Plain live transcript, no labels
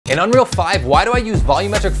In Unreal 5, why do I use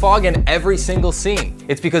volumetric fog in every single scene?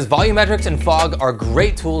 It's because volumetrics and fog are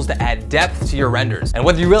great tools to add depth to your renders. And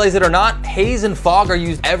whether you realize it or not, haze and fog are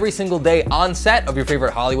used every single day on set of your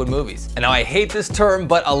favorite Hollywood movies. And now I hate this term,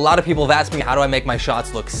 but a lot of people have asked me how do I make my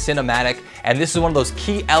shots look cinematic, and this is one of those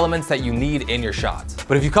key elements that you need in your shots.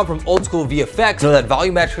 But if you come from old school VFX, know that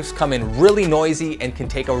volumetrics come in really noisy and can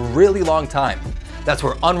take a really long time. That's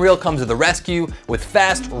where Unreal comes to the rescue with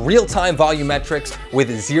fast, real-time volumetrics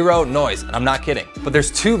with zero noise, and I'm not kidding. But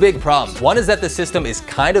there's two big problems. One is that the system is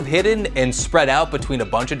kind of hidden and spread out between a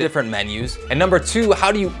bunch of different menus. And number two,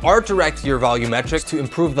 how do you art direct your volumetrics to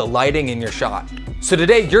improve the lighting in your shot? So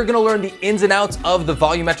today, you're gonna learn the ins and outs of the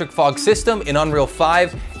volumetric fog system in Unreal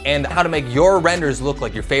 5 and how to make your renders look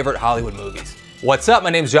like your favorite Hollywood movies. What's up?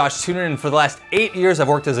 My name's Josh Tunin, and for the last 8 years, I've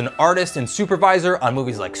worked as an artist and supervisor on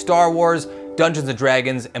movies like Star Wars, Dungeons and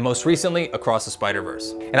Dragons, and most recently, Across the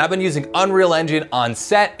Spider-Verse. And I've been using Unreal Engine on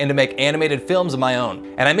set and to make animated films of my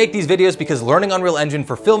own. And I make these videos because learning Unreal Engine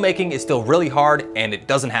for filmmaking is still really hard, and it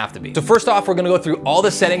doesn't have to be. So first off, we're gonna go through all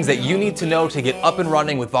the settings that you need to know to get up and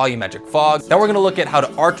running with volumetric fog. Then we're gonna look at how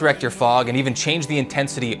to art direct your fog and even change the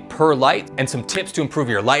intensity per light, and some tips to improve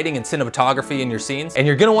your lighting and cinematography in your scenes. And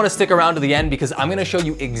you're gonna wanna stick around to the end because I'm gonna show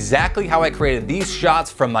you exactly how I created these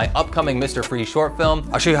shots from my upcoming Mr. Freeze short film.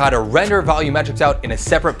 I'll show you how to render volumetrics out in a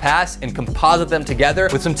separate pass and composite them together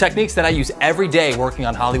with some techniques that I use every day working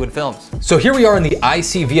on Hollywood films. So here we are in the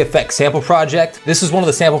IC VFX sample project. This is one of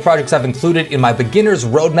the sample projects I've included in my beginner's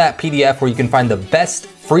roadmap PDF where you can find the best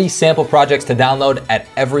free sample projects to download at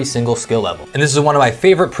every single skill level. And this is one of my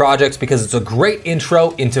favorite projects because it's a great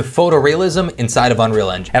intro into photorealism inside of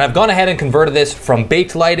Unreal Engine. And I've gone ahead and converted this from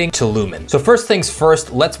baked lighting to lumen. So first things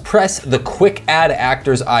first, let's press the quick add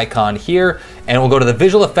actors icon here, and we'll go to the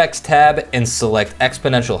visual effects tab and select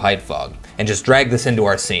exponential height fog, and just drag this into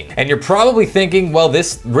our scene. And you're probably thinking, well,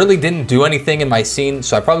 this really didn't do anything in my scene,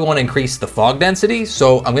 so I probably want to increase the fog density.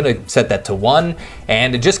 So I'm gonna set that to 1,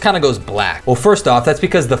 and it just kind of goes black. Well, first off, that's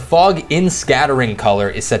because the fog in scattering color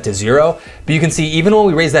is set to 0, but you can see even when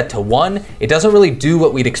we raise that to 1, it doesn't really do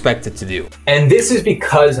what we'd expect it to do. And this is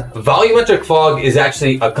because volumetric fog is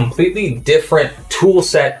actually a completely different tool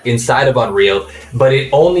set inside of Unreal, but it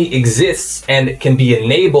only exists and can be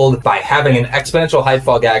enabled by having an exponential height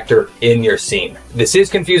fog actor in your scene. This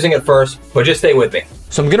is confusing at first, but just stay with me.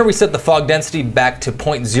 So I'm gonna reset the fog density back to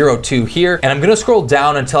 0.02 here, and I'm gonna scroll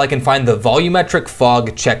down until I can find the volumetric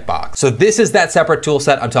fog checkbox. So this is that separate tool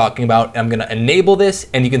set I'm talking about, and I'm gonna enable this,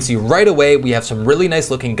 and you can see right away we have some really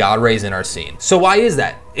nice looking God rays in our scene. So why is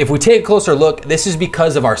that? If we take a closer look, this is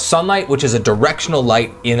because of our sunlight, which is a directional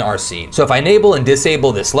light in our scene. So if I enable and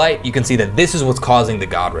disable this light, you can see that this is what's causing the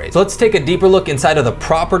God rays. So let's take a deeper look inside of the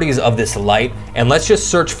properties of this light, and let's just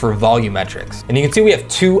search for volumetrics. And you can see we have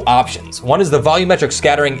two options. One is the volumetric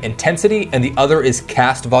scattering intensity, and the other is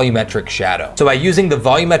cast volumetric shadow. So by using the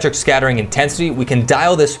volumetric scattering intensity, we can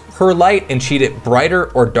dial this per light and cheat it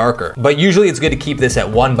brighter or darker. But usually it's good to keep this at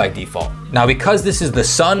 1 by default. Now, because this is the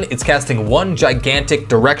sun, it's casting one gigantic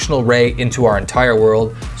directional ray into our entire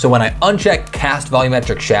world. So when I uncheck cast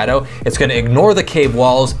volumetric shadow, it's gonna ignore the cave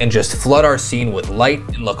walls and just flood our scene with light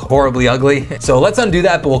and look horribly ugly. So let's undo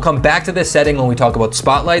that, but we'll come back to this setting when we talk about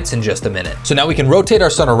spotlights in just a minute. So now we can rotate our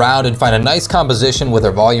sun around and find a nice composition with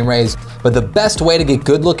our volume rays, but the best way to get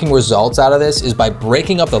good looking results out of this is by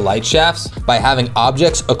breaking up the light shafts, by having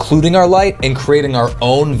objects occluding our light and creating our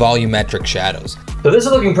own volumetric shadows. So this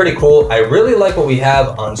is looking pretty cool. I really like what we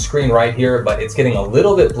have on screen right here, but it's getting a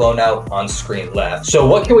little bit blown out on screen left. So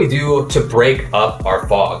what can we do to break up our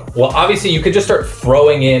fog? Well, obviously you could just start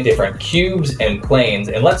throwing in different cubes and planes,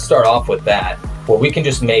 and let's start off with that, where we can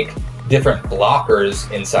just make different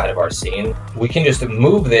blockers inside of our scene. We can just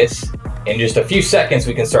move this. In just a few seconds,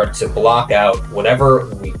 we can start to block out whatever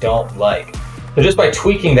we don't like. So just by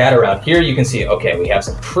tweaking that around here, you can see, okay, we have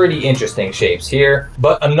some pretty interesting shapes here.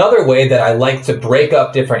 But another way that I like to break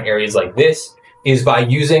up different areas like this is by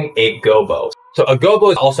using a Gobo. So a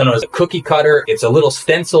Gobo is also known as a cookie cutter. It's a little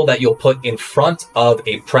stencil that you'll put in front of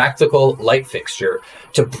a practical light fixture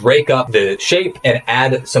to break up the shape and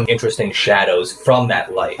add some interesting shadows from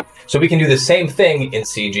that light. So we can do the same thing in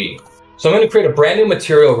CG. So I'm going to create a brand new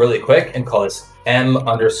material really quick and call this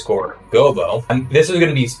M_Gobo. And this is going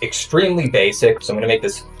to be extremely basic. So I'm going to make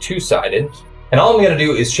this two-sided. And all I'm going to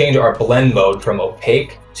do is change our blend mode from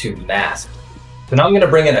opaque to mask. So now I'm going to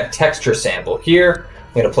bring in a texture sample here.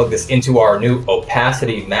 I'm going to plug this into our new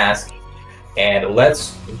opacity mask. And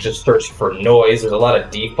let's just search for noise. There's a lot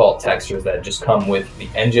of default textures that just come with the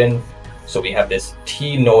engine. So we have this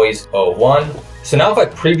T noise 01. So now if I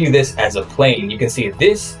preview this as a plane, you can see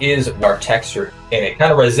this is our texture and it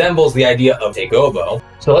kind of resembles the idea of a Gobo.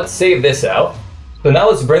 So let's save this out. So now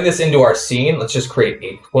let's bring this into our scene. Let's just create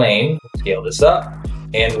a plane, scale this up,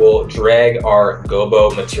 and we'll drag our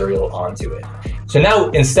Gobo material onto it. So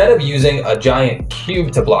now instead of using a giant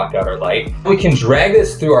cube to block out our light, we can drag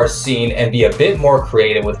this through our scene and be a bit more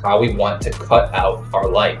creative with how we want to cut out our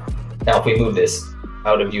light. Now if we move this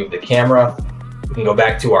out of view of the camera, we can go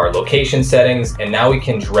back to our location settings, and now we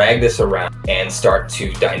can drag this around and start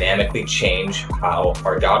to dynamically change how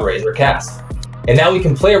our God rays are cast. And now we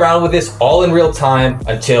can play around with this all in real time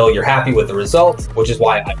until you're happy with the result, which is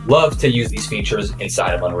why I love to use these features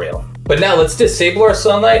inside of Unreal. But now let's disable our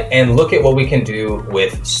sunlight and look at what we can do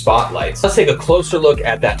with spotlights. Let's take a closer look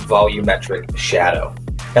at that volumetric shadow.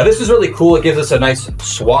 Now this is really cool. It gives us a nice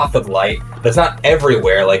swath of light that's not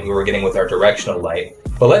everywhere like we were getting with our directional light.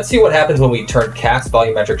 But let's see what happens when we turn cast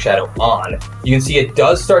volumetric shadow on. You can see it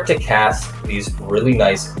does start to cast these really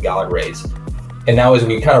nice God rays. And now as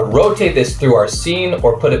we kind of rotate this through our scene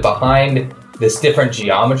or put it behind this different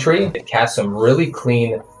geometry, it casts some really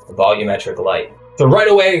clean volumetric light. So right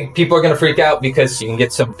away, people are gonna freak out because you can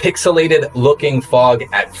get some pixelated looking fog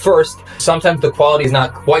at first. Sometimes the quality is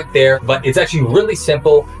not quite there, but it's actually really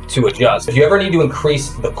simple to adjust. If you ever need to increase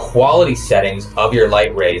the quality settings of your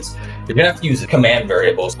light rays, you're gonna have to use command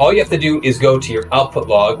variables. All you have to do is go to your output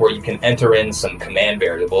log where you can enter in some command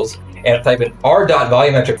variables and type in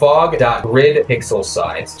r.volumetricfog.grid pixel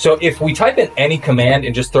size. So if we type in any command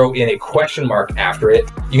and just throw in a question mark after it,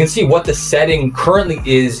 you can see what the setting currently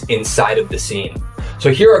is inside of the scene. So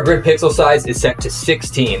here our grid pixel size is set to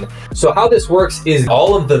 16. So how this works is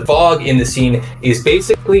all of the fog in the scene is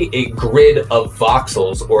basically a grid of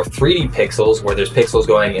voxels or 3D pixels where there's pixels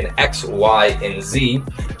going in X, Y, and Z.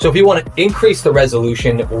 So if you want to increase the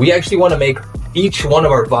resolution, we actually want to make each one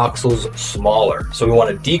of our voxels smaller. So we want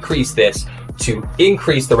to decrease this to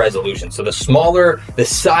increase the resolution. So the smaller the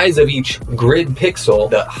size of each grid pixel,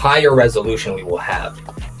 the higher resolution we will have.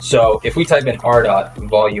 So if we type in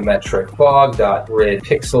r.volumetricfog.grid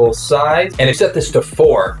pixel size and set this to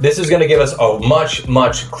 4, this is going to give us a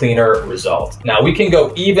much cleaner result. Now we can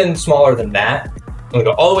go even smaller than that. We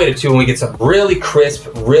go all the way to 2 and we get some really crisp,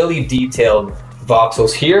 really detailed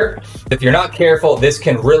voxels here. If you're not careful, this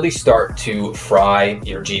can really start to fry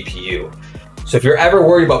your GPU. So if you're ever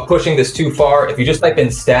worried about pushing this too far, if you just type in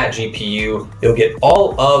stat GPU, you'll get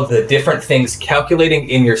all of the different things calculating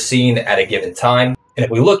in your scene at a given time. And if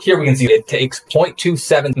we look here, we can see it takes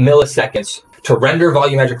 0.27 milliseconds to render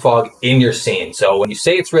volumetric fog in your scene. So when you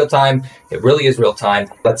say it's real time, it really is real time.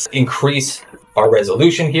 Let's increase our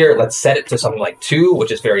resolution here. Let's set it to something like 2,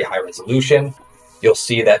 which is very high resolution. You'll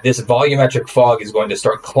see that this volumetric fog is going to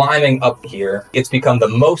start climbing up here. It's become the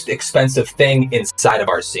most expensive thing inside of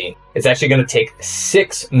our scene. It's actually going to take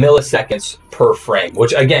 6 milliseconds per frame,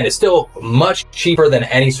 which again is still much cheaper than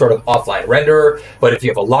any sort of offline renderer. But if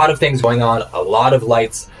you have a lot of things going on, a lot of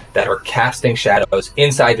lights that are casting shadows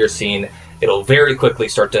inside your scene, it'll very quickly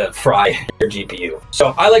start to fry your GPU.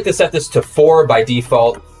 So I like to set this to 4 by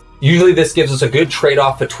default. Usually this gives us a good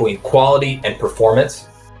trade-off between quality and performance.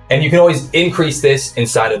 And you can always increase this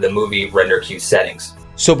inside of the movie render queue settings.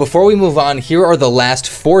 So before we move on, here are the last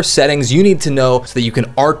 4 settings you need to know so that you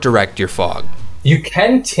can art direct your fog. You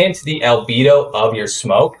can tint the albedo of your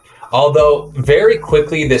smoke, although very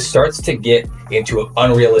quickly this starts to get into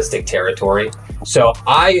unrealistic territory. So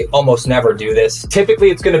I almost never do this. Typically,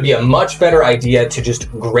 it's going to be a much better idea to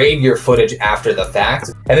just grade your footage after the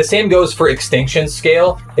fact. And the same goes for extinction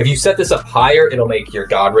scale. If you set this up higher, it'll make your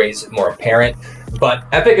God rays more apparent. But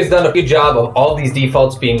Epic has done a good job of all these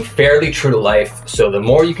defaults being fairly true to life. So the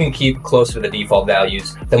more you can keep close to the default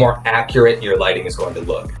values, the more accurate your lighting is going to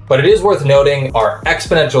look. But it is worth noting our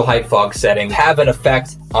exponential height fog settings have an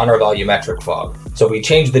effect on our volumetric fog. So if we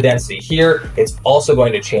change the density here, it's also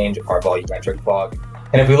going to change our volumetric fog.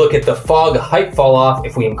 And if we look at the fog height fall off,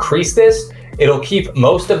 if we increase this, it'll keep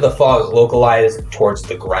most of the fog localized towards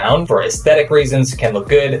the ground. For aesthetic reasons, can look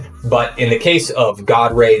good, but in the case of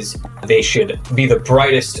God rays, they should be the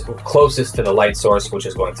brightest, closest to the light source, which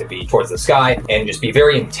is going to be towards the sky, and just be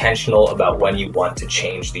very intentional about when you want to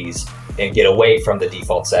change these and get away from the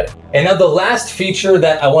default setting. And now the last feature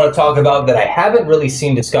that I want to talk about that I haven't really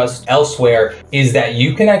seen discussed elsewhere is that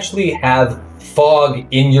you can actually have fog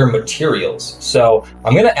in your materials. So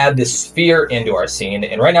I'm going to add this sphere into our scene,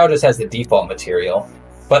 and right now it just has the default material,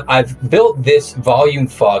 but I've built this volume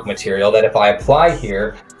fog material that if I apply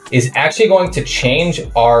here is actually going to change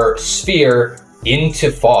our sphere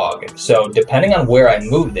into fog. So depending on where I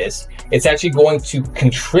move this, it's actually going to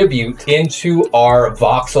contribute into our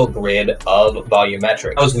voxel grid of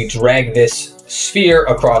volumetric. As we drag this sphere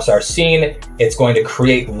across our scene, it's going to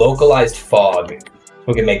create localized fog.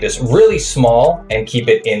 We can make this really small and keep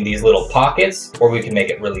it in these little pockets, or we can make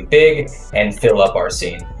it really big and fill up our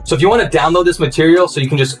scene. So if you want to download this material so you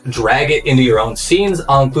can just drag it into your own scenes,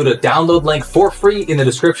 I'll include a download link for free in the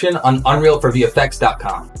description on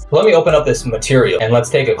unrealforvfx.com. Let me open up this material and let's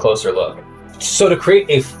take a closer look. So to create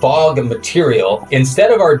a fog material,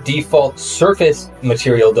 instead of our default surface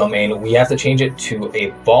material domain, we have to change it to a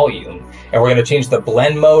volume. And we're going to change the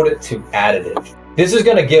blend mode to additive. This is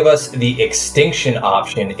going to give us the extinction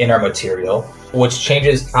option in our material, which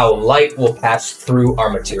changes how light will pass through our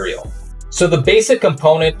material. So the basic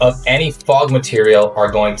component of any fog material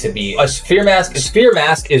are going to be a sphere mask. A sphere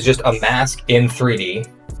mask is just a mask in 3D.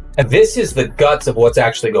 And this is the guts of what's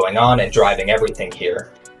actually going on and driving everything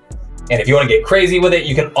here. And if you want to get crazy with it,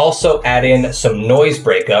 you can also add in some noise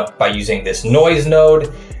breakup by using this noise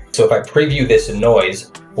node. So if I preview this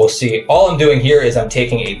noise, we'll see all I'm doing here is I'm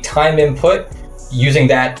taking a time input, using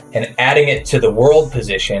that and adding it to the world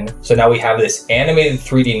position. So now we have this animated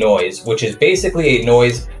 3D noise, which is basically a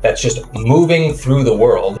noise that's just moving through the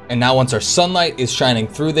world. And now once our sunlight is shining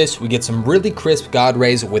through this, we get some really crisp God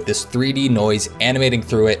rays with this 3D noise animating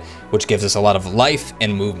through it, which gives us a lot of life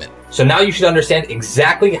and movement. So now you should understand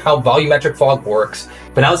exactly how volumetric fog works.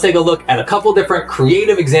 But now let's take a look at a couple different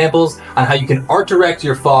creative examples on how you can art direct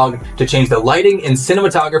your fog to change the lighting and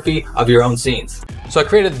cinematography of your own scenes. So I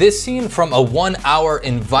created this scene from a 1-hour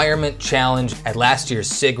environment challenge at last year's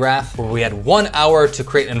SIGGRAPH, where we had 1 hour to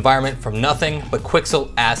create an environment from nothing but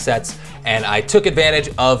Quixel assets, and I took advantage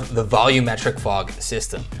of the volumetric fog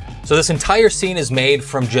system. So this entire scene is made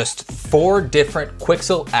from just 4 different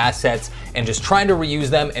Quixel assets and just trying to reuse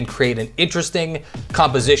them and create an interesting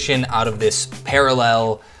composition out of this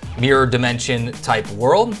parallel mirror dimension type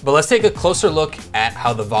world. But let's take a closer look at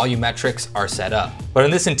how the volumetrics are set up. But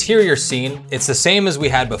in this interior scene, it's the same as we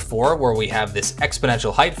had before, where we have this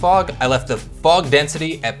exponential height fog. I left the fog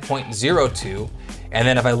density at 0.02. And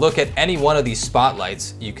then if I look at any one of these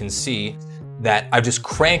spotlights, you can see that I've just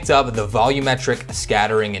cranked up the volumetric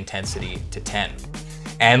scattering intensity to 10.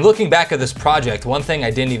 And looking back at this project, one thing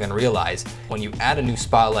I didn't even realize, when you add a new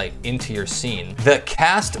spotlight into your scene, the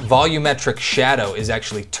cast volumetric shadow is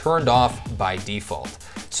actually turned off by default.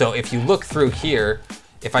 So if you look through here,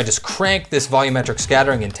 if I just crank this volumetric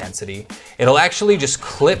scattering intensity, it'll actually just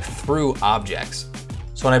clip through objects.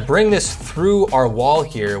 So when I bring this through our wall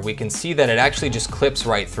here, we can see that it actually just clips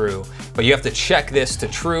right through, but you have to check this to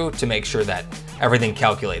true to make sure that everything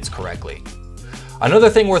calculates correctly.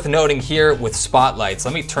 Another thing worth noting here with spotlights,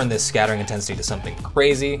 let me turn this scattering intensity to something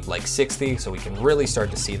crazy, like 60, so we can really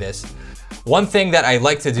start to see this. One thing that I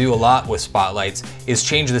like to do a lot with spotlights is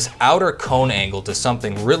change this outer cone angle to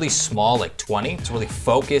something really small, like 20, to really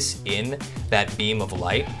focus in that beam of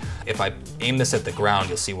light. If I aim this at the ground,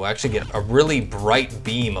 you'll see we'll actually get a really bright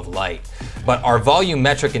beam of light. But our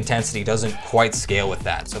volumetric intensity doesn't quite scale with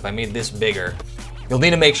that. So if I made this bigger, you'll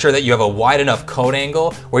need to make sure that you have a wide enough cone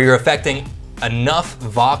angle where you're affecting enough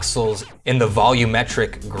voxels in the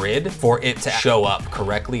volumetric grid for it to show up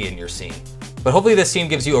correctly in your scene. But hopefully this scene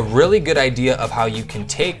gives you a really good idea of how you can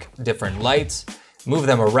take different lights, move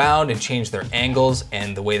them around and change their angles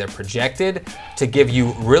and the way they're projected to give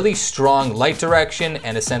you really strong light direction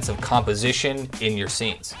and a sense of composition in your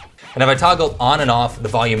scenes. And if I toggle on and off the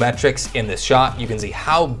volumetrics in this shot, you can see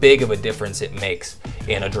how big of a difference it makes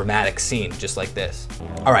in a dramatic scene just like this.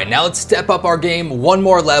 All right, now let's step up our game one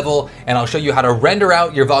more level and I'll show you how to render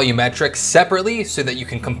out your volumetrics separately so that you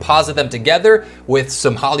can composite them together with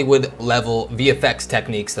some Hollywood level VFX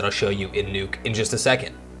techniques that I'll show you in Nuke in just a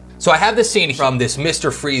second. So I have this scene from this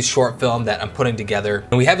Mr. Freeze short film that I'm putting together.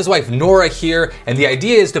 And we have his wife Nora here, and the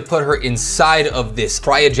idea is to put her inside of this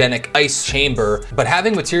cryogenic ice chamber, but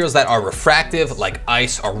having materials that are refractive like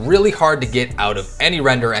ice are really hard to get out of any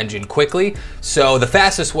render engine quickly. So the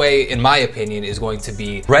fastest way, in my opinion, is going to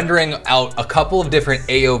be rendering out a couple of different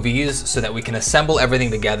AOVs so that we can assemble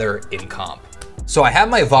everything together in comp. So I have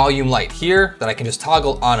my volume light here that I can just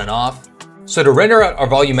toggle on and off. So to render out our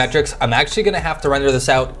volumetrics, I'm actually gonna have to render this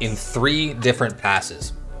out in 3 different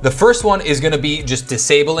passes. The first one is gonna be just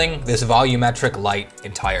disabling this volumetric light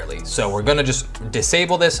entirely. So we're gonna just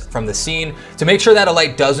disable this from the scene. To make sure that a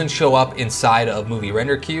light doesn't show up inside of Movie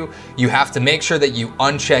Render Queue, you have to make sure that you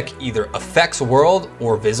uncheck either Effects World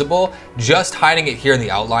or Visible. Just hiding it here in the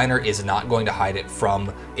outliner is not going to hide it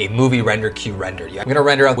from a Movie Render Queue render. I'm gonna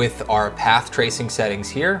render out with our path tracing settings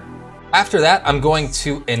here. After that, I'm going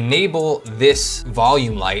to enable this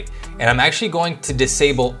volume light, and I'm actually going to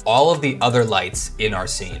disable all of the other lights in our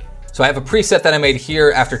scene. So I have a preset that I made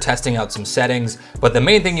here after testing out some settings, but the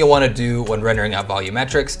main thing you'll want to do when rendering out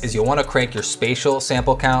volumetrics is you'll want to crank your spatial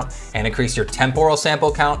sample count and increase your temporal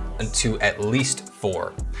sample count to at least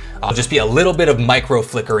 4. Just be a little bit of micro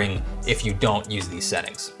flickering if you don't use these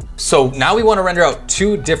settings. So now we want to render out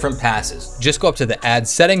 2 different passes. Just go up to the add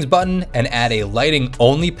settings button and add a lighting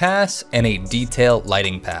only pass and a detail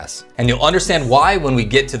lighting pass. And you'll understand why when we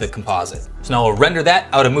get to the composite. So now we'll render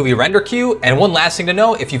that out of movie render queue. And one last thing to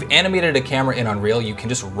know, if you've animated a camera in Unreal, you can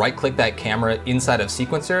just right click that camera inside of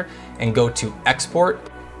Sequencer and go to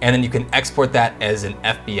export. And then you can export that as an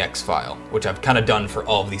FBX file, which I've kind of done for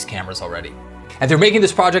all of these cameras already. And through making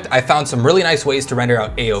this project, I found some really nice ways to render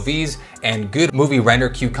out AOVs and good movie render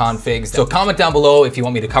queue configs. So comment down below if you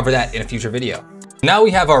want me to cover that in a future video. Now we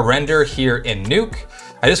have our render here in Nuke.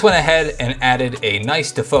 I just went ahead and added a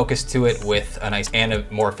nice defocus to it with a nice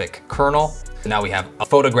anamorphic kernel. Now we have a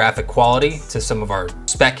photographic quality to some of our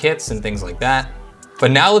spec hits and things like that. But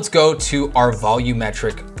now let's go to our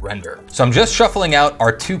volumetric render. So I'm just shuffling out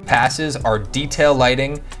our 2 passes, our detail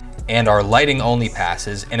lighting and our lighting only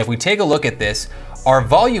passes. And if we take a look at this, our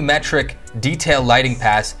volumetric detail lighting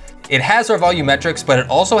pass, it has our volumetrics, but it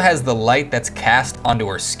also has the light that's cast onto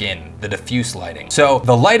our skin, the diffuse lighting. So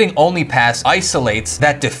the lighting only pass isolates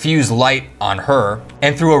that diffuse light on her.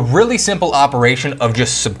 And through a really simple operation of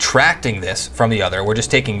just subtracting this from the other, we're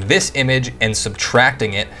just taking this image and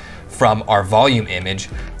subtracting it from our volume image,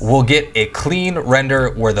 we'll get a clean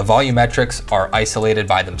render where the volumetrics are isolated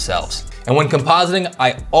by themselves. And when compositing,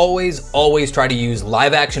 I always try to use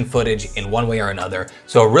live action footage in one way or another.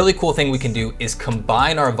 So a really cool thing we can do is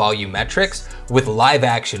combine our volumetrics with live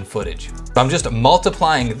action footage. So I'm just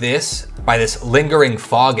multiplying this by this lingering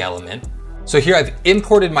fog element. So here I've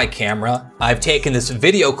imported my camera. I've taken this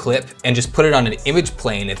video clip and just put it on an image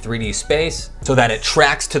plane in 3D space so that it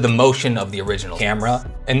tracks to the motion of the original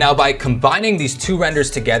camera. And now by combining these 2 renders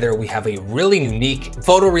together, we have a really unique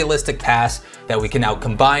photorealistic pass that we can now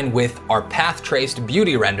combine with our path traced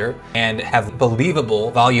beauty render and have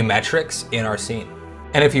believable volumetrics in our scene.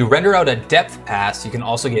 And if you render out a depth pass, you can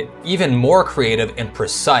also get even more creative and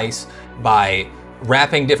precise by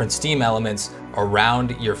wrapping different steam elements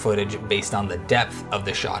around your footage based on the depth of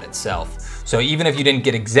the shot itself. So even if you didn't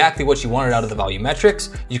get exactly what you wanted out of the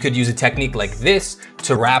volumetrics, you could use a technique like this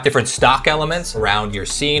to wrap different stock elements around your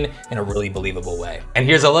scene in a really believable way. And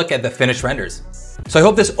here's a look at the finished renders. So I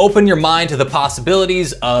hope this opened your mind to the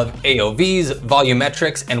possibilities of AOVs,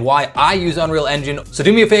 volumetrics, and why I use Unreal Engine. So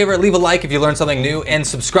do me a favor, leave a like if you learned something new and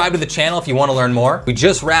subscribe to the channel if you want to learn more. We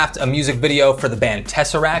just wrapped a music video for the band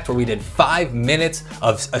Tesseract where we did 5 minutes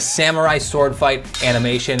of a samurai sword fight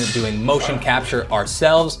animation, doing motion capture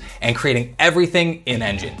ourselves and creating everything in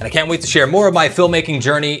Engine. And I can't wait to share more of my filmmaking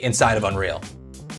journey inside of Unreal.